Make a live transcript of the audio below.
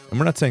And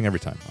we're not saying every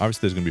time.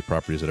 Obviously, there's going to be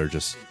properties that are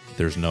just,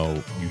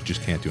 you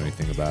just can't do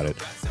anything about it.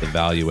 The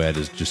value add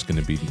is just going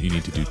to be, you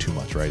need to do too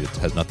much, right? It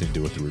has nothing to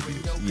do with the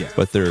reviews. Yeah.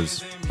 But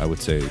there's, I would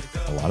say,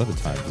 a lot of the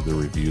times the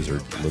reviews are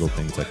little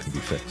things that can be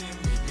fixed.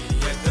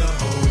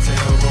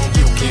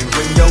 You can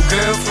bring your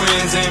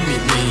girlfriends and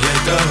meet me at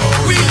the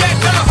hotel. We at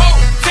the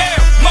hotel,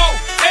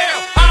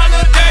 motel,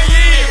 Holiday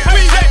Inn.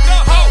 We at the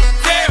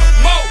hotel,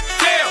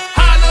 motel,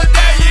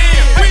 Holiday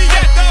Inn. We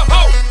at the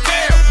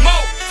hotel,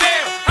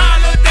 motel,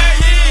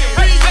 Holiday Inn.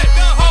 We at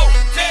the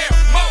hotel,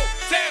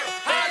 motel,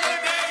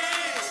 Holiday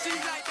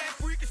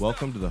Inn.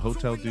 Welcome to the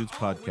Hotel Dudes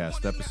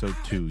Podcast, Episode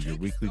 2, your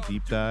weekly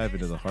deep dive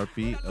into the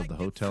heartbeat of the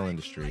hotel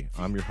industry.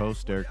 I'm your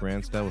host, Derek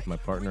Ransdell, with my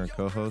partner and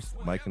co-host,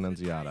 Mike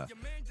Annunziata,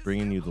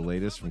 bringing you the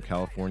latest from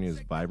California's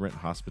vibrant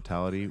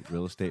hospitality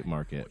real estate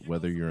market.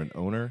 Whether you're an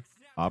owner,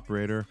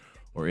 operator,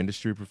 or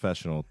industry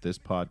professional, this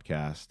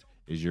podcast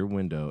is your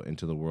window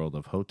into the world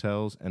of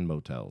hotels and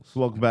motels.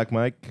 Welcome back,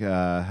 Mike.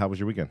 How was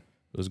your weekend?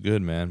 It was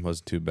good, man.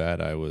 Wasn't too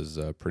bad. I was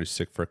pretty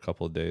sick for a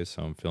couple of days,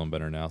 so I'm feeling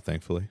better now,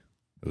 thankfully.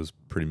 It was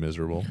pretty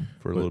miserable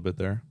for a little bit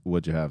there.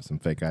 What'd you have, some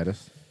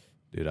fake-itis?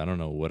 Dude, I don't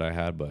know what I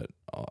had, but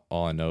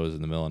all I know is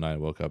in the middle of the night I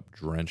woke up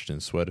drenched in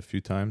sweat a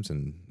few times,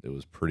 and it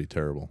was pretty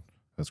terrible.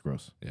 That's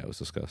gross. Yeah, it was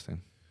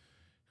disgusting.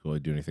 Will you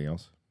do anything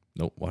else?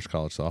 Nope, watched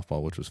college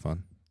softball, which was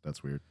fun.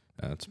 That's weird.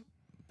 It's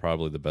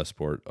probably the best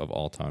sport of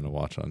all time to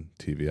watch on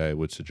TV. I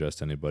would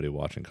suggest anybody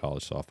watching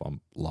college softball,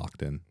 I'm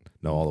locked in,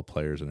 know all the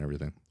players and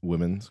everything.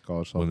 Women's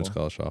college softball? Women's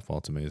college softball,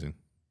 it's amazing.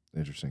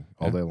 Interesting.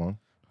 All day long?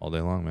 All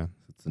day long, man.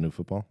 It's the new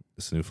football?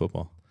 It's the new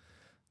football.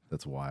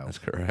 That's wild. That's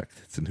correct.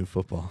 It's a new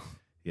football.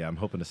 Yeah, I'm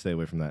hoping to stay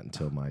away from that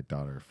until my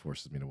daughter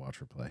forces me to watch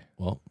her play.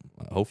 Well,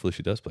 hopefully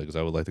she does play, because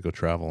I would like to go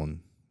travel,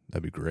 and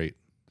that'd be great.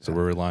 So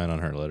we're relying on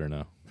her to let her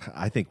know.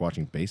 I think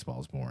watching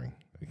baseball is boring.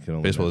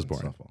 Baseball is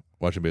boring.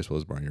 Watching baseball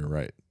is boring. You're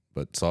right.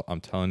 But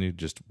I'm telling you,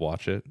 just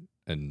watch it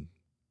and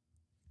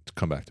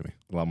come back to me.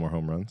 A lot more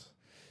home runs?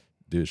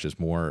 Dude, it's just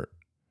more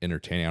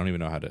entertaining. I don't even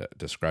know how to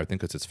describe it. I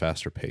think because it's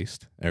faster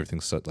paced.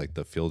 Everything's so, like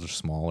the fields are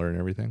smaller and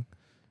everything.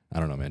 I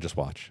don't know, man. Just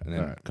watch and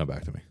then come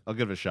back to me. I'll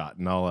give it a shot,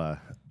 and I'll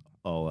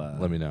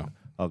let me know.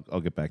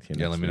 I'll get back to you.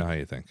 Yeah, next let me know week. how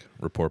you think.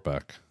 Report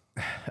back.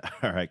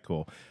 All right,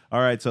 cool.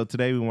 All right, so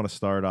today we want to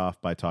start off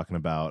by talking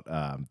about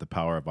the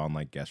power of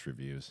online guest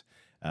reviews.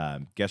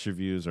 Guest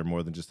reviews are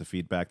more than just a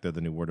feedback; they're the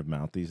new word of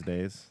mouth these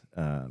days.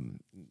 They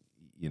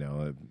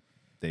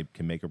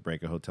can make or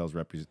break a hotel's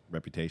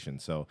reputation.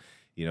 So,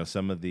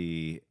 some of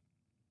the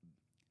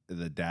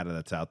data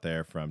that's out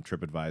there from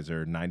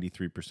TripAdvisor: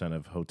 93%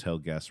 of hotel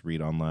guests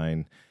read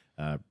online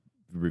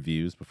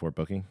reviews before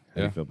booking.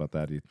 How do you feel about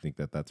that? Do you think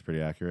that that's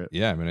pretty accurate?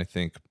 Yeah, I mean, I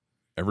think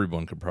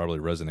everyone could probably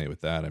resonate with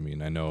that. I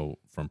mean, I know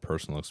from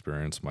personal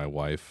experience, my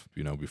wife,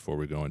 before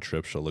we go on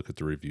trips, she'll look at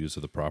the reviews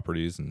of the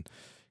properties and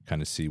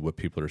kind of see what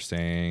people are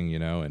saying,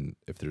 and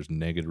if there's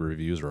negative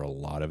reviews or a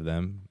lot of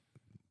them,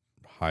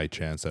 high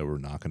chance that we're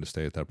not going to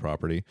stay at that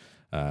property.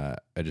 I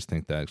just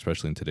think that,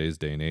 especially in today's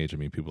day and age, I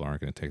mean, people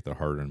aren't going to take their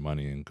hard-earned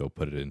money and go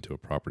put it into a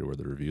property where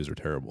the reviews are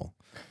terrible.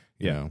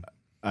 You know?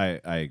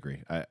 I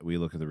agree. We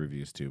look at the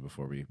reviews too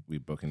before we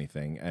book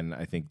anything, and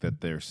I think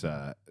that there's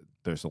a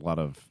lot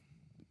of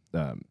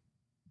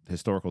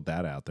historical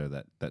data out there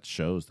that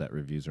shows that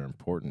reviews are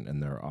important,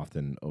 and they're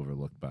often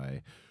overlooked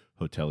by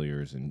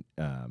hoteliers and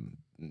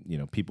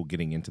people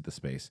getting into the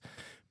space.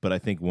 But I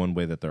think one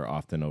way that they're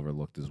often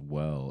overlooked as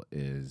well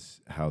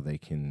is how they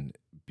can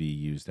be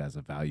used as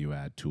a value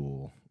add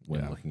tool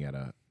when looking at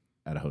a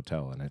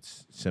hotel, and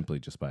it's simply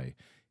just by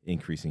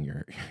increasing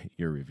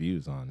your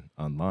reviews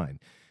online.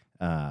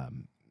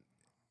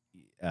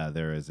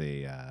 There is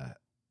a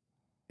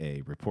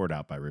report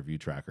out by Review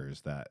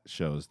Trackers that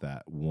shows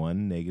that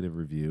one negative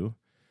review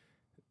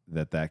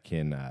that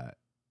can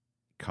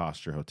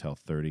cost your hotel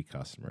 30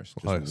 customers.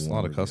 It's a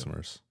lot of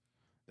customers.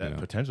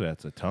 Potentially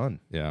that's a ton.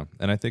 Yeah,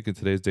 and I think in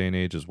today's day and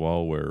age as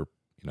well, where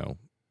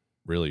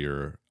really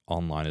your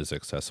online is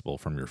accessible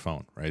from your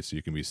phone, right? So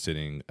you can be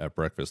sitting at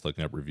breakfast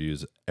looking up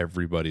reviews.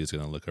 Everybody is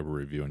going to look up a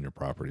review on your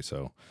property.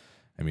 So,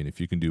 I mean,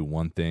 if you can do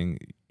one thing,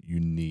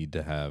 you need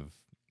to have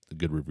the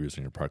good reviews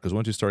on your property, because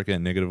once you start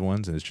getting negative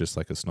ones, it's just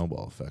like a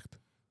snowball effect.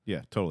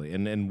 Yeah, totally.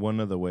 And one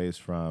of the ways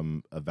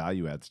from a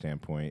value add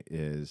standpoint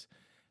is,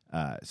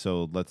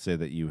 so let's say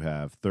that you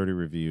have 30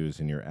 reviews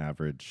and your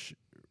average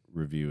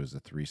review is a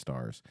 3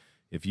 stars.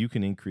 If you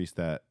can increase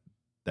that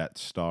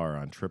star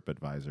on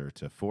TripAdvisor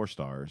to 4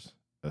 stars,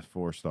 a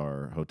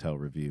 4-star hotel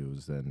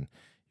reviews, then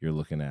you're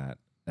looking at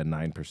a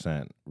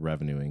 9%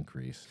 revenue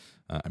increase.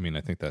 I mean,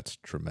 I think that's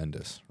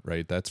tremendous,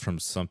 right? That's from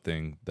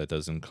something that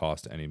doesn't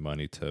cost any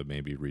money to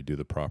maybe redo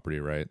the property,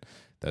 right?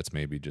 That's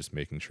maybe just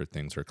making sure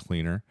things are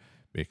cleaner,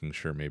 making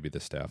sure maybe the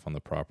staff on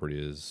the property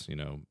is,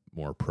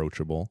 more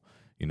approachable,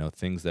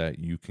 things that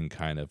you can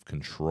kind of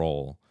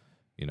control,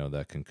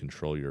 that can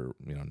control your,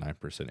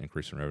 9%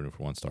 increase in revenue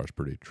for 1 star is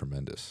pretty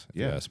tremendous,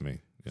 if you ask me.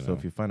 So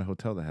if you find a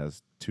hotel that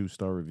has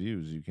 2-star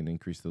reviews, you can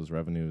increase those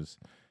revenues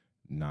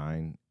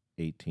 9,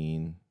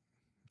 18.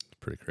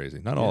 Pretty crazy.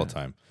 Not all the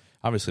time.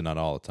 Obviously not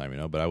all the time,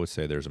 but I would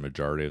say there's a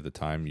majority of the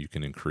time you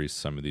can increase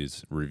some of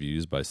these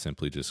reviews by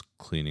simply just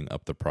cleaning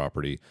up the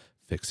property,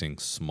 fixing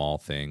small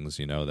things,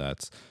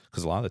 that's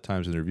because a lot of the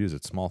times in the reviews,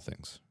 it's small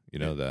things,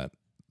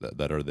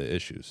 that are the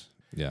issues.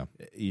 Yeah.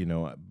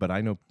 But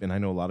I know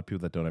a lot of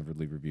people that don't ever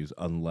leave reviews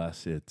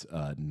unless it's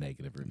a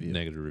negative review.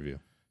 Negative review.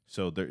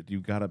 So you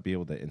got to be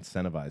able to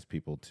incentivize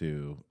people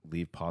to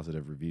leave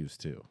positive reviews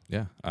too.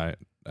 Yeah. I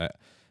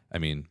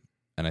mean,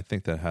 and I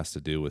think that has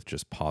to do with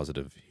just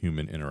positive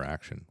human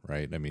interaction,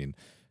 right? I mean,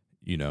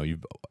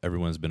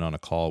 everyone's been on a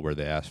call where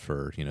they ask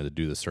for, to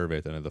do the survey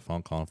at the end of the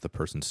phone call. If the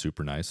person's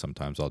super nice,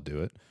 sometimes I'll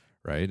do it,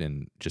 right?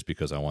 And just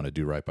because I want to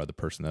do right by the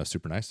person that's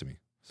super nice to me.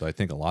 So I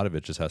think a lot of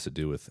it just has to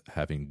do with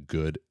having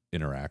good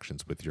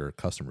interactions with your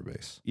customer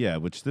base. Yeah,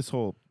 which this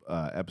whole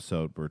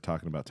episode we're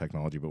talking about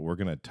technology, but we're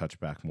going to touch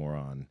back more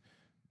on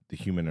the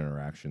human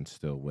interaction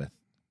still with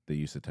the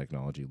use of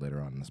technology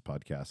later on in this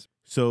podcast.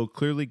 So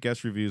clearly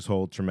guest reviews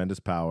hold tremendous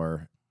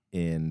power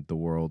in the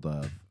world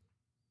of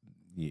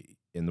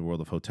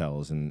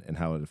hotels and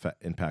how it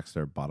impacts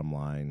their bottom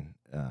line,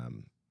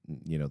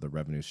 the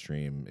revenue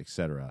stream,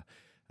 etc.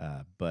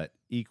 But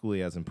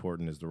equally as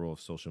important is the role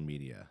of social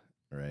media,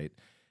 right?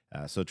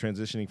 So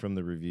transitioning from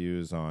the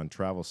reviews on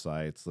travel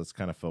sites, let's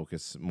kind of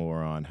focus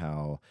more on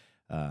how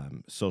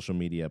social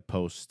media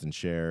posts and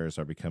shares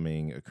are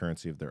becoming a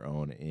currency of their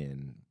own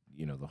in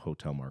the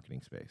hotel marketing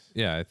space.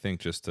 Yeah, I think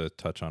just to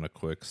touch on a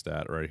quick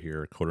stat right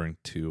here, according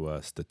to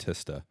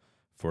Statista,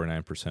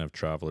 49% of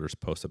travelers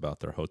post about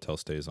their hotel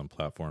stays on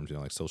platforms,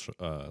 like social,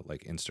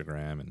 like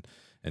Instagram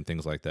and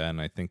things like that. And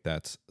I think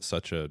that's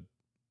such a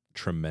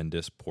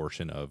tremendous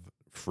portion of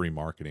free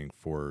marketing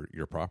for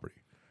your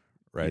property,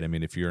 right? Yeah. I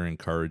mean, if you're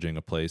encouraging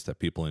a place that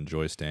people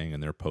enjoy staying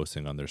and they're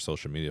posting on their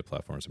social media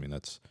platforms, I mean,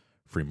 that's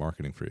free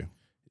marketing for you.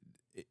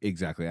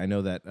 Exactly. I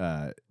know that,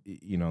 on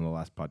the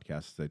last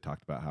podcast, they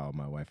talked about how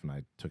my wife and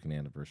I took an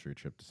anniversary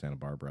trip to Santa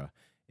Barbara,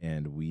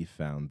 and we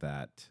found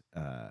that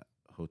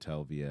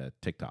hotel via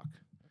TikTok.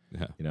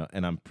 Yeah.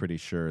 And I'm pretty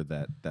sure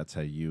that that's how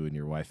you and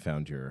your wife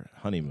found your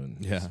honeymoon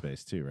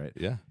space too, right?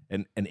 Yeah.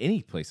 And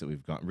any place that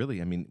we've gone,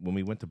 really, I mean, when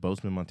we went to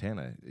Bozeman,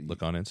 Montana,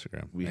 look on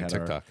Instagram. We had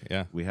TikTok.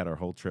 We had our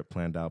whole trip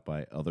planned out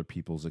by other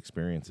people's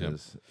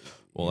experiences. Yep.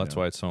 Well, that's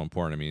why it's so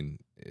important. I mean,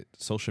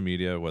 social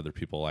media, whether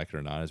people like it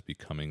or not, is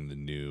becoming the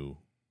new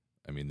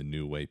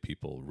way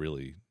people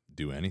really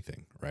do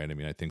anything, right? I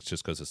mean, I think it's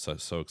just because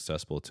it's so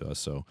accessible to us.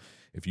 So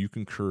if you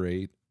can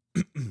create,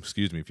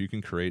 if you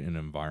can create an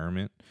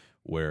environment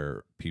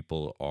where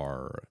people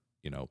are,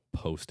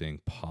 posting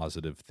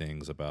positive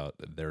things about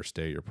their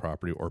stay at your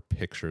property or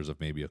pictures of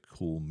maybe a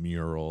cool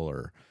mural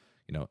or,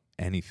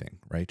 anything,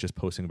 right? Just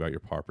posting about your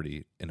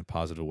property in a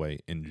positive way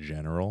in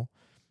general.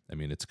 I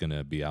mean, it's going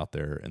to be out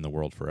there in the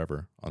world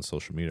forever on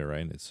social media,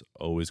 right? And it's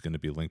always going to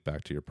be linked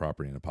back to your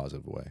property in a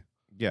positive way.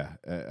 Yeah.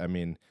 I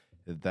mean,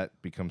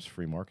 that becomes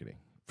free marketing.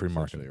 Free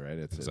marketing, right?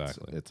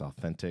 Exactly. It's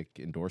authentic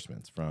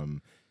endorsements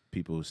from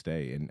people who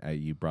stay. And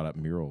you brought up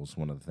murals.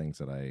 One of the things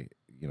that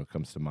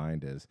comes to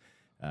mind is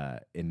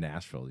in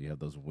Nashville, you have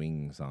those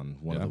wings on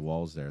one of the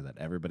walls there that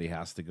everybody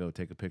has to go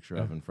take a picture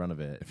of in front of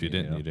it. If you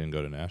didn't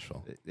go to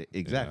Nashville.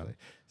 Exactly.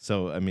 Yeah.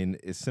 So, I mean,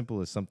 as simple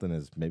as something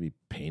as maybe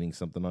painting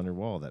something on your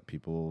wall that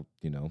people,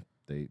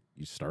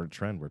 you start a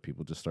trend where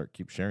people just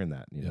keep sharing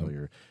that.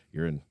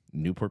 You're in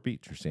Newport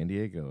Beach or San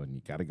Diego and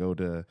you got to go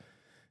to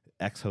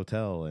X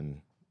hotel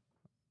and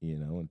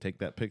take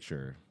that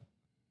picture.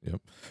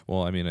 Yep.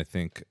 Well, I mean, I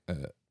think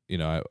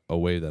a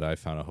way that I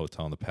found a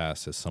hotel in the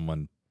past is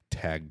someone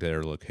tagged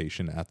their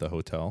location at the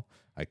hotel.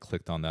 I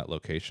clicked on that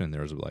location and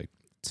there was like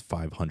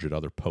 500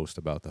 other posts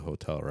about the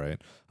hotel, right?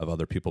 Of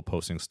other people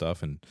posting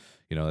stuff. And,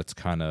 it's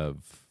kind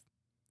of,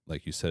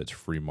 like you said, it's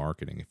free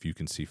marketing. If you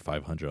can see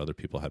 500 other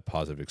people had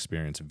positive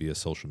experience via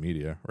social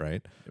media,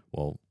 right? Yep.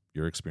 Well,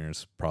 your experience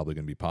is probably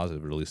going to be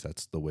positive, or at least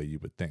that's the way you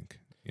would think,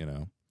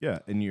 Yeah,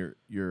 and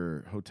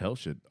your hotel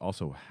should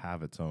also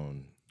have its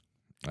own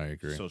I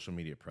agree. social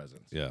media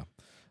presence. Yeah,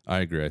 I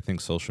agree. I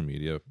think social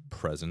media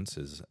presence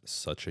is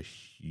such a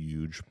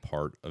huge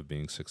part of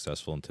being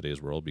successful in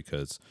today's world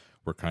because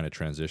we're kind of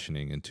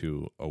transitioning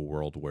into a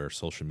world where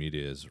social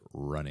media is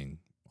running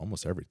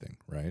almost everything,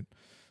 right?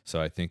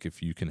 So I think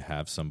if you can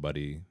have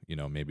somebody,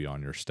 maybe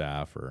on your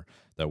staff or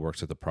that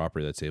works at the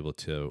property that's able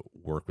to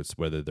work with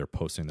whether they're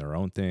posting their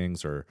own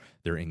things or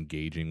they're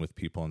engaging with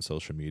people on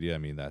social media, I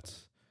mean,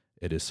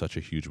 it is such a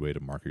huge way to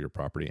market your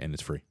property, and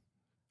it's free.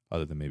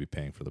 Other than maybe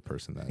paying for the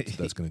person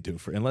that's going to do it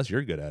for, unless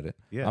you're good at it.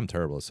 Yeah. I'm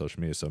terrible at social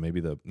media. So maybe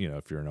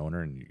if you're an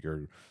owner and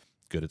you're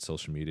good at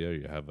social media,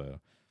 you have a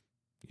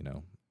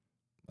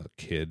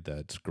kid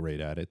that's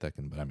great at it but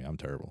I mean, I'm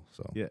terrible.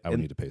 So I would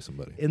need to pay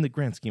somebody. In the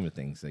grand scheme of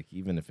things, like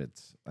even if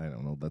it's, I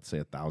don't know, let's say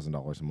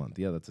 $1,000 a month.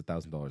 Yeah, that's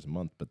 $1,000 a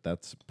month, but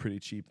that's pretty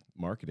cheap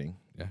marketing.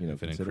 Yeah.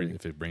 If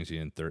it brings you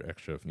in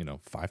extra,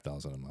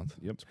 $5,000 a month,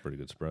 yep, it's a pretty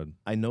good spread.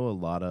 I know a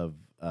lot of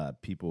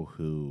people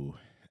who,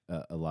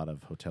 a lot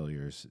of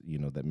hoteliers,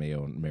 that may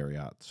own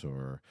Marriott's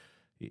or,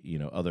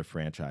 other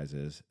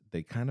franchises,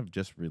 they kind of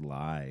just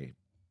rely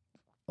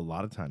a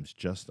lot of times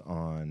just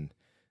on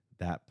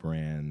that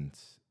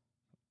brand's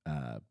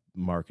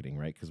marketing,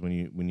 right? Because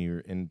when you're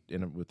in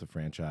with the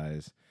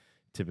franchise,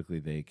 typically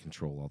they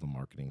control all the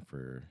marketing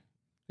for.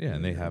 Yeah,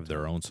 and they have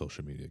their own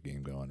social media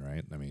game going,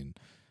 right? I mean,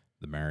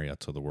 the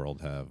Marriotts of the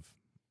world have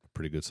a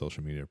pretty good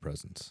social media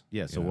presence.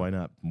 Yeah, so why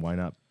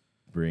not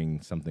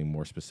bring something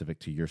more specific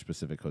to your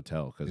specific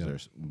hotel? Because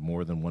there's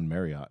more than one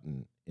Marriott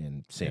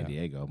in San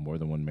Diego, more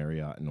than one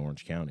Marriott in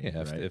Orange County. Yeah,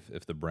 right?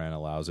 if the brand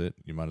allows it,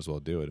 you might as well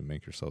do it and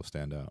make yourself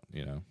stand out,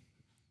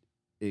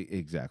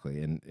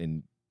 Exactly,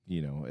 and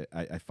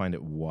I find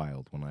it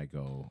wild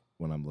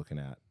when I'm looking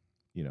at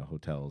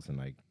hotels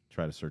and I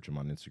try to search them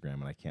on Instagram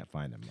and I can't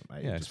find them.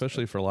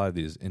 Especially for a lot of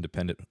these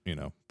independent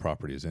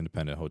properties,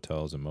 independent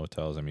hotels and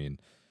motels. I mean,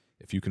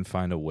 if you can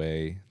find a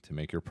way to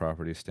make your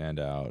property stand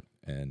out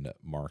and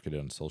market it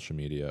on social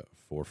media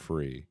for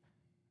free,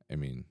 I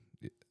mean,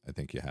 I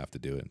think you have to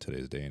do it in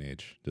today's day and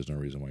age. There's no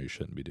reason why you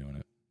shouldn't be doing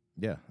it.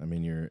 Yeah, I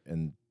mean, you're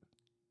and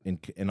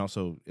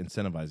also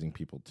incentivizing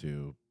people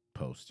to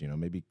post.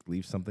 Maybe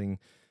leave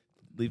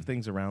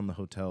things around the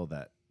hotel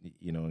that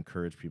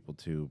encourage people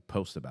to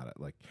post about it,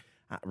 like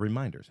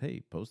reminders.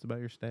 Hey, post about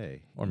your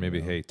stay, or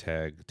maybe hey,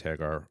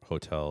 tag our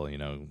hotel.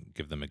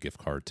 Give them a gift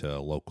card to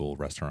a local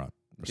restaurant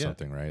or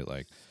something, right?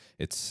 Like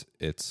it's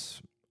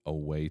a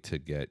way to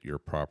get your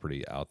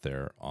property out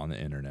there on the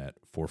internet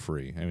for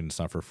free. I mean, it's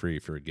not for free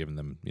if you're giving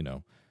them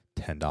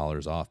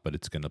 $10 off, but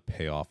it's going to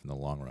pay off in the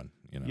long run.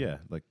 Yeah,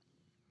 like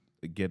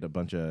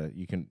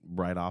you can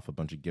write off a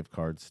bunch of gift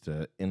cards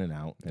to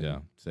In-N-Out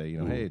and say,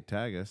 hey,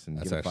 tag us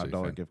and give a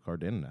 $5 gift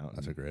card to In-N-Out.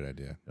 That's a great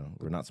idea.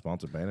 We're not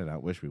sponsored by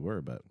In-N-Out. Wish we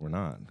were, but we're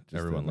not.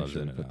 Everyone loves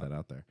In-N-Out. Put that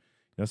out there.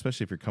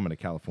 Especially if you're coming to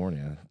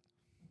California,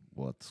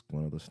 what's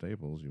one of the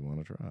staples you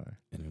want to try?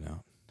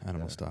 In-N-Out,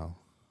 animal style.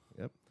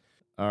 Yep.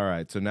 All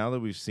right. So now that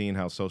we've seen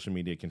how social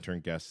media can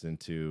turn guests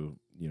into,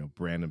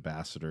 brand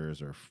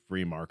ambassadors or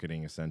free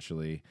marketing,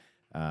 essentially,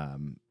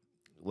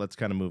 let's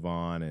kind of move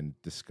on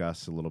and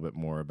discuss a little bit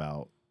more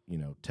about,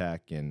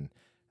 tech and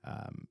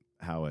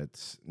how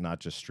it's not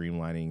just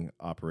streamlining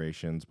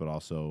operations, but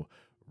also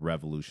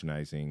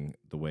revolutionizing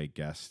the way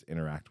guests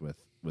interact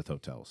with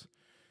hotels.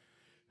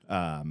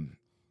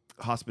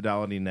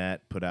 Hospitality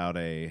Net put out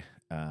a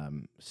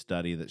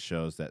study that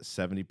shows that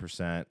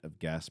 70% of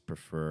guests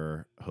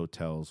prefer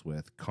hotels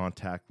with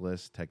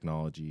contactless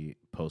technology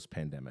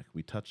post-pandemic.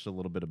 We touched a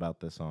little bit about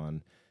this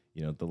on,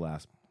 the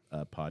last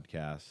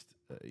podcast,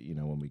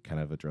 when we kind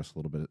of addressed a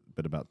little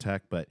bit about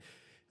tech, but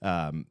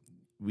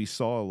we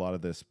saw a lot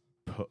of this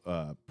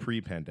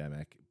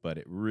pre-pandemic, but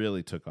it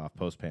really took off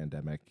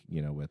post-pandemic,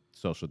 with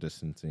social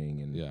distancing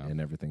and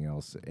everything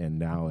else. And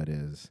now it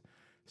is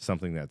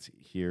something that's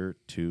here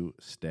to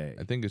stay.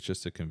 I think it's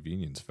just a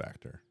convenience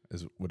factor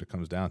is what it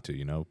comes down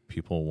to.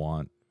 People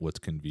want what's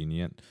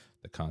convenient.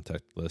 The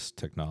contactless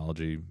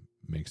technology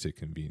makes it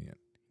convenient.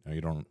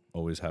 You don't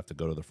always have to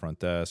go to the front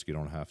desk. You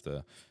don't have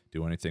to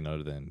do anything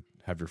other than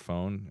have your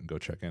phone and go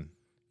check in.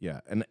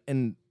 Yeah,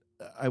 and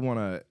I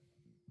want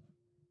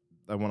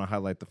to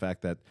highlight the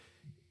fact that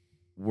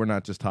we're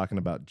not just talking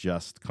about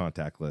just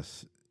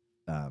contactless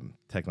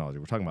technology.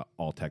 We're talking about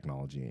all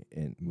technology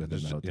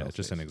within the hotel space.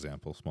 Just an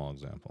example, small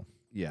example.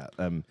 Yeah,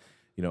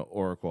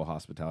 Oracle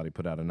Hospitality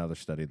put out another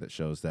study that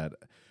shows that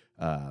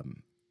the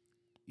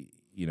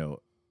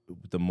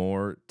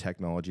more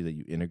technology that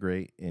you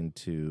integrate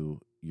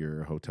into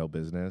your hotel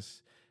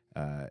business,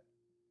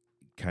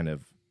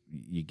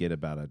 you get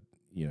about a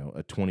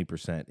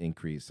 20%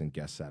 increase in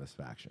guest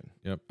satisfaction.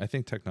 Yep. I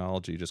think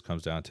technology just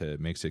comes down to it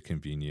makes it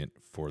convenient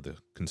for the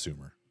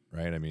consumer,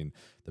 right? I mean,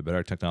 the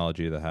better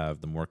technology they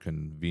have, the more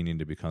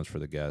convenient it becomes for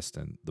the guest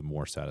and the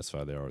more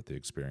satisfied they are with the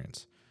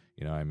experience.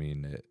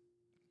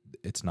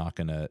 It's not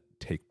going to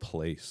take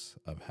place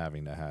of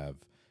having to have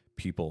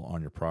people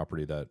on your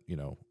property that,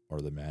 or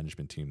the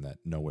management team that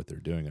know what they're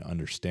doing and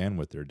understand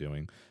what they're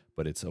doing,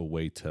 but it's a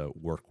way to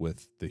work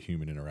with the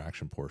human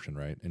interaction portion,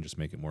 right? And just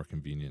make it more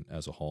convenient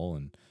as a whole.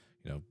 And,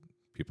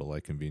 people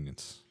like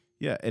convenience.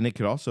 Yeah. And it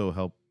could also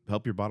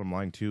help your bottom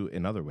line too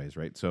in other ways,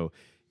 right? So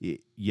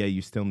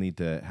you still need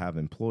to have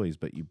employees,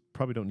 but you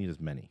probably don't need as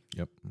many.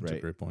 Yep. That's a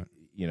great point.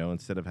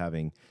 Instead of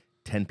having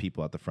 10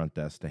 people at the front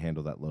desk to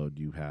handle that load,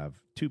 you have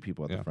 2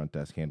 people at the front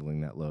desk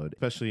handling that load,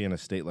 especially in a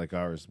state like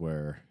ours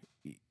where,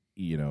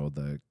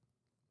 the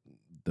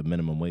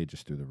minimum wage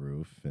is through the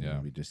roof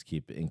and we just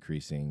keep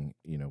increasing,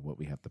 what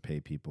we have to pay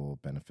people,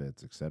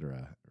 benefits, et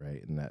cetera.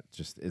 Right. And that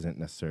just isn't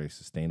necessarily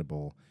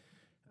sustainable,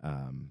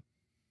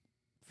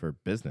 for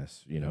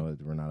business.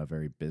 We're not a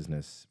very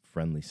business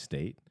friendly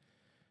state,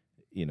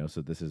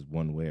 so this is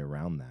one way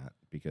around that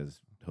because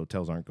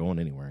hotels aren't going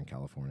anywhere in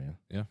California.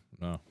 Yeah,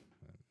 no,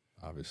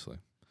 obviously.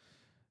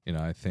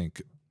 I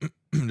think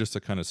just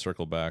to kind of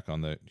circle back on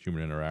the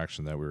human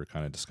interaction that we were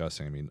kind of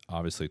discussing, I mean,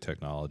 obviously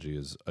technology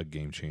is a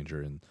game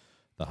changer in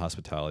the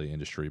hospitality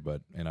industry,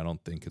 and I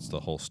don't think it's the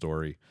whole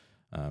story.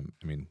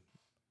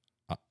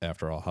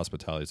 After all,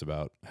 hospitality is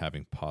about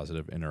having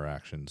positive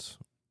interactions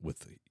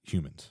with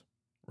humans,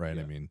 right?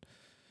 Yeah.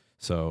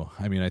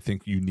 I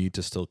think you need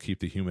to still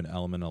keep the human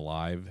element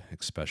alive,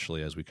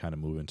 especially as we kind of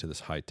move into this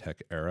high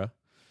tech era.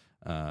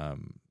 Do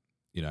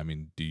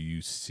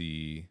you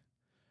see,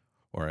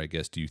 or I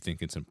guess, do you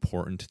think it's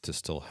important to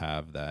still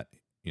have that,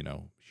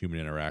 human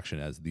interaction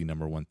as the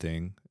number one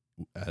thing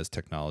as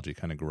technology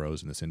kind of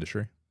grows in this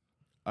industry?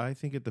 I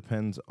think it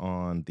depends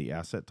on the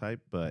asset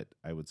type, but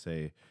I would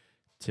say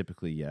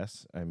typically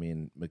yes. I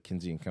mean,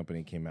 McKinsey and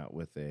Company came out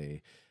with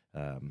a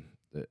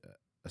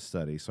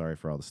study. Sorry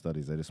for all the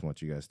studies. I just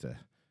want you guys to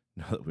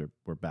know that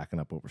we're backing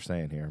up what we're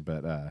saying here.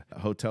 But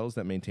hotels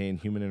that maintain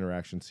human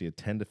interaction see a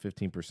 10 to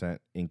 15%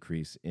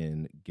 increase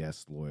in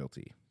guest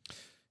loyalty.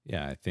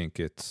 Yeah, I think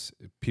it's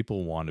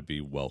people want to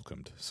be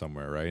welcomed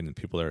somewhere, right? And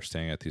people that are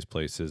staying at these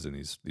places and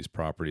these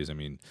properties, I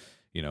mean,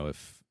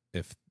 if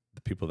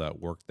the people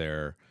that work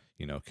there,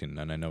 can,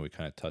 and I know we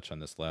kind of touched on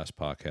this last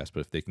podcast,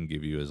 but if they can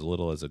give you as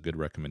little as a good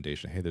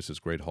recommendation, hey, there's this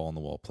great hole in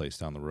the wall place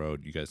down the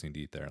road, you guys need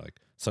to eat there, like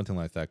something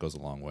like that goes a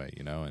long way,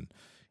 and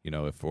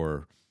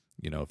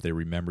if they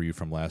remember you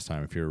from last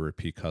time, if you're a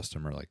repeat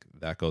customer, like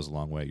that goes a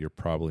long way. You're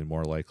probably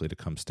more likely to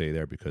come stay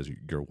there because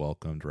you're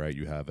welcomed, right?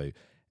 You have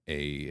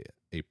a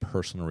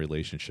personal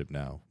relationship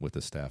now with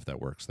the staff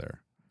that works there.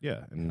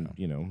 Yeah,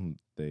 and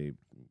they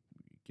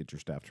get your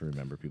staff to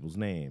remember people's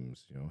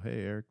names.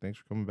 Hey Eric, thanks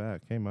for coming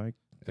back. Hey Mike,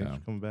 thanks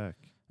for coming back.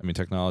 I mean,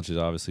 technology is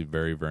obviously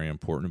very, very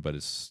important, but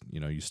it's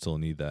you still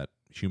need that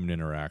human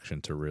interaction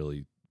to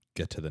really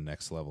get to the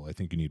next level. I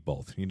think you need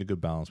both. You need a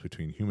good balance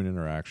between human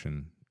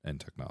interaction and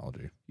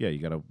technology. Yeah, you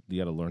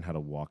gotta learn how to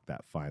walk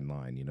that fine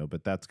line.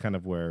 But that's kind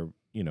of where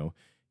you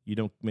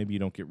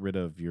don't get rid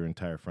of your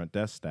entire front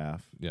desk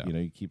staff. Yeah.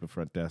 You keep a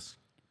front desk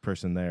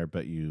person there,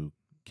 but you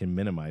can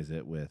minimize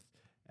it with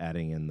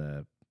adding in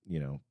the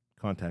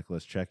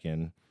contactless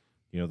check-in.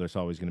 There's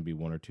always going to be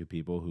one or two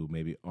people who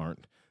maybe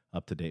aren't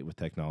up to date with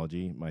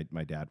technology.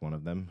 My dad, one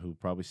of them, who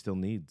probably still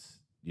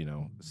needs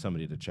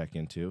somebody to check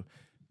into,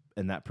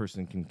 and that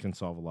person can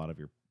solve a lot of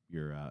your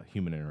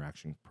human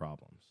interaction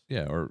problems.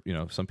 Yeah, or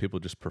some people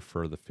just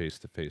prefer the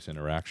face-to-face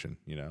interaction,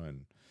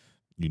 and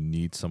you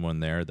need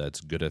someone there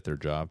that's good at their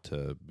job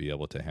to be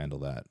able to handle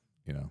that,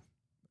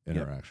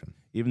 interaction. Yep.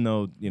 Even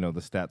though the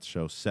stats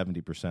show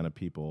 70% of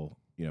people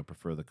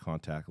prefer the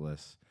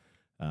contactless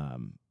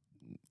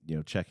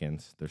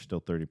check-ins, there's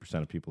still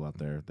 30% of people out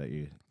there that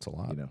it's a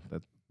lot.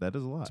 That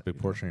is a lot. It's a big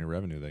portion of your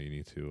revenue that you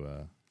need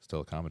to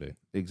still accommodate.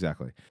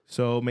 Exactly.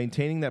 So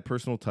maintaining that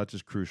personal touch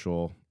is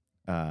crucial,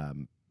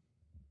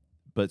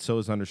 but so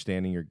is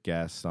understanding your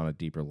guests on a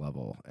deeper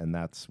level, and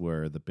that's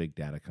where the big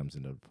data comes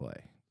into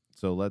play.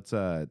 So let's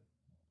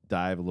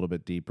dive a little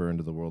bit deeper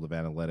into the world of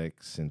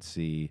analytics and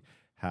see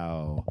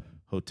how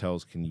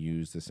hotels can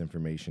use this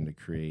information to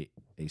create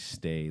a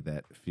stay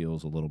that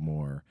feels a little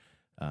more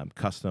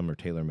custom or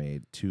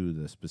tailor-made to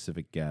the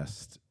specific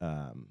guest.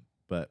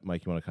 But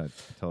Mike, you want to kind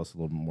of tell us a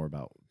little bit more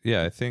about?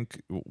 Yeah, I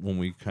think when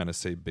we kind of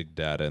say big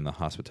data in the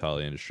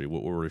hospitality industry,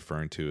 what we're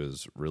referring to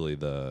is really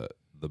the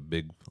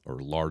big or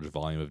large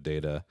volume of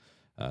data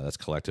that's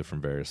collected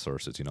from various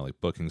sources,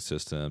 like booking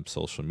systems,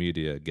 social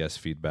media, guest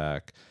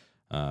feedback.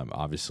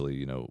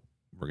 Obviously,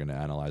 we're going to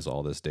analyze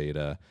all this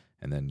data,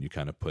 and then you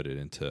kind of put it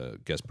into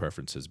guest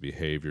preferences,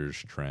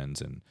 behaviors,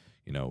 trends, and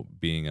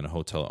being a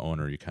hotel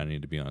owner, you kind of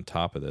need to be on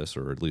top of this,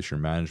 or at least your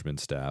management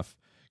staff,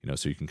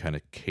 so you can kind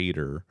of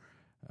cater,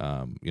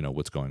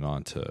 what's going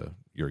on to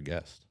your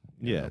guest.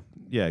 Yeah,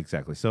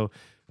 exactly. So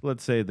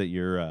let's say that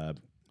you're a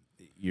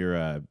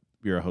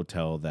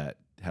hotel that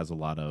has a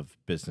lot of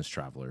business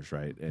travelers,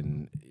 right?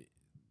 And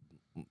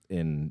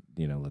in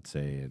let's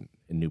say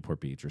in Newport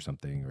Beach or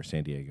something, or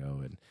San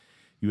Diego, and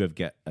you have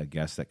a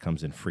guest that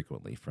comes in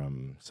frequently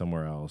from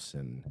somewhere else,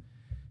 and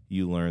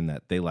you learn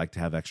that they like to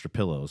have extra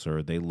pillows,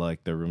 or they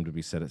like their room to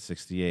be set at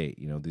 68.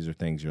 These are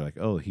things you're like,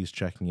 oh, he's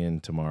checking in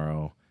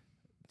tomorrow.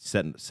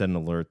 Set an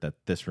alert that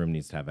this room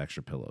needs to have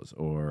extra pillows,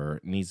 or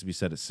needs to be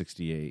set at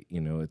 68.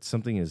 It's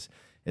something as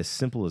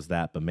simple as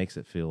that, but makes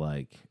it feel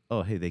like,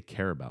 oh, hey, they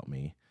care about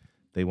me.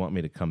 They want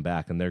me to come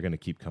back, and they're going to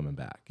keep coming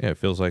back. Yeah, it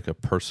feels like a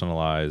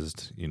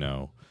personalized,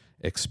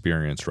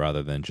 experience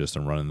rather than just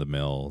a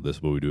run-of-the-mill, this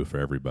is what we do for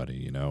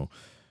everybody,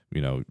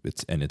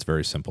 it's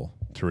very simple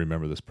to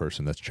remember this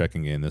person that's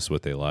checking in. This is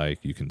what they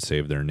like. You can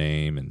save their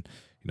name, and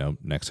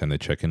next time they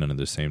check in under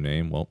the same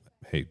name, well,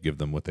 hey, give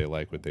them what they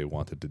like, what they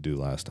wanted to do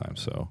last time.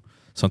 So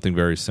something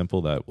very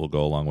simple that will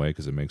go a long way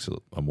because it makes it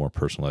a more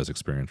personalized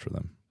experience for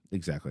them.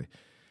 Exactly.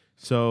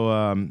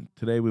 So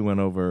today we went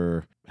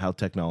over how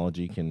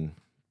technology can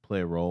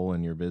play a role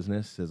in your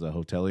business as a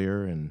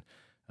hotelier and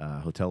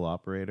hotel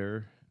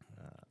operator.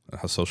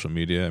 How social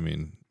media, I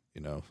mean,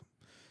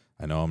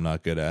 I know I'm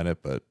not good at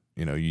it, but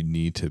you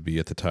need to be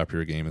at the top of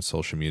your game in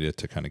social media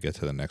to kind of get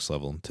to the next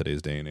level in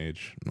today's day and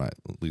age. At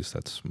least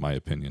that's my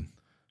opinion.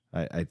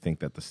 I think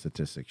that the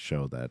statistics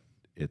show that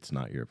it's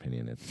not your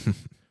opinion.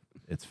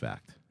 It's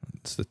fact.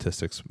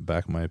 Statistics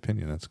back my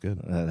opinion. That's good.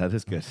 That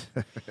is good.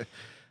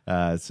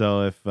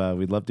 So if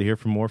we'd love to hear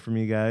more from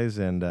you guys,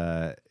 and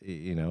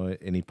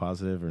any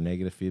positive or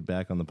negative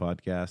feedback on the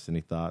podcast,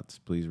 any thoughts,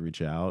 please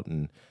reach out,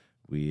 and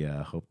we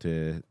hope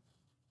to.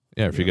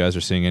 Yeah, if you guys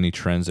are seeing any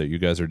trends that you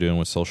guys are doing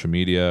with social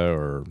media,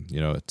 or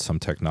it's some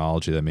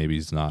technology that maybe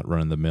is not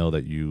running the mill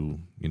that you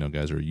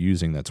guys are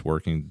using that's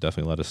working,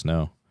 definitely let us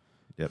know.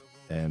 Yep.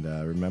 And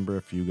remember,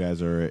 if you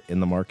guys are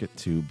in the market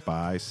to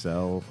buy,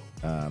 sell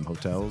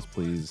hotels,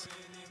 please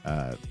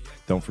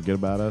don't forget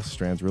about us.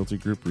 Strands Realty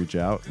Group, reach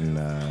out. And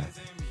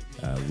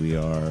we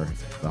are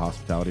the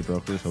hospitality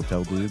brokers,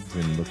 hotel dudes,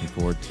 and looking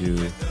forward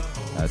to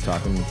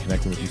talking and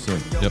connecting with you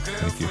soon. Yep.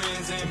 Thank you.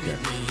 Take care.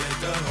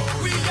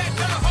 We at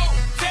the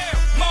hotel,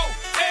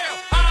 motel,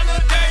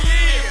 Holiday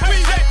Inn. We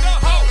at the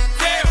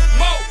hotel,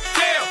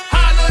 motel,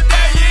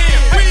 Holiday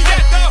Inn. We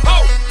at the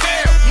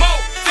hotel,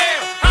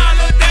 motel,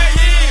 Holiday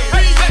Inn.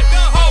 We at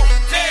the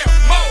hotel,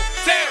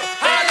 motel,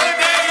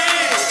 Holiday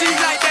Inn. She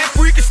like that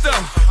freaky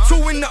stuff,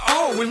 2 in the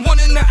O and 1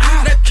 in the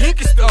I. That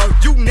kinky stuff,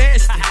 you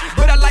nasty,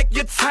 but I like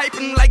your type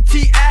and like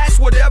T-ass,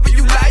 whatever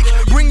you like.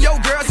 Bring your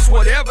girls, it's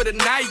whatever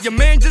tonight. Your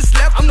man just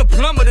left, I'm the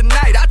plumber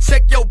tonight. I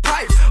check your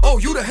pipes. Oh,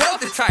 you the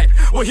healthy type.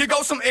 Well, here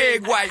goes some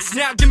egg whites.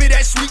 Now give me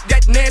that sweet,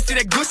 that nasty,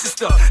 that gushy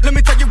stuff. Let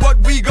me tell you what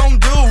we gon'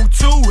 do.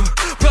 2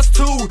 plus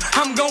 2,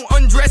 I'm gon'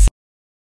 undress.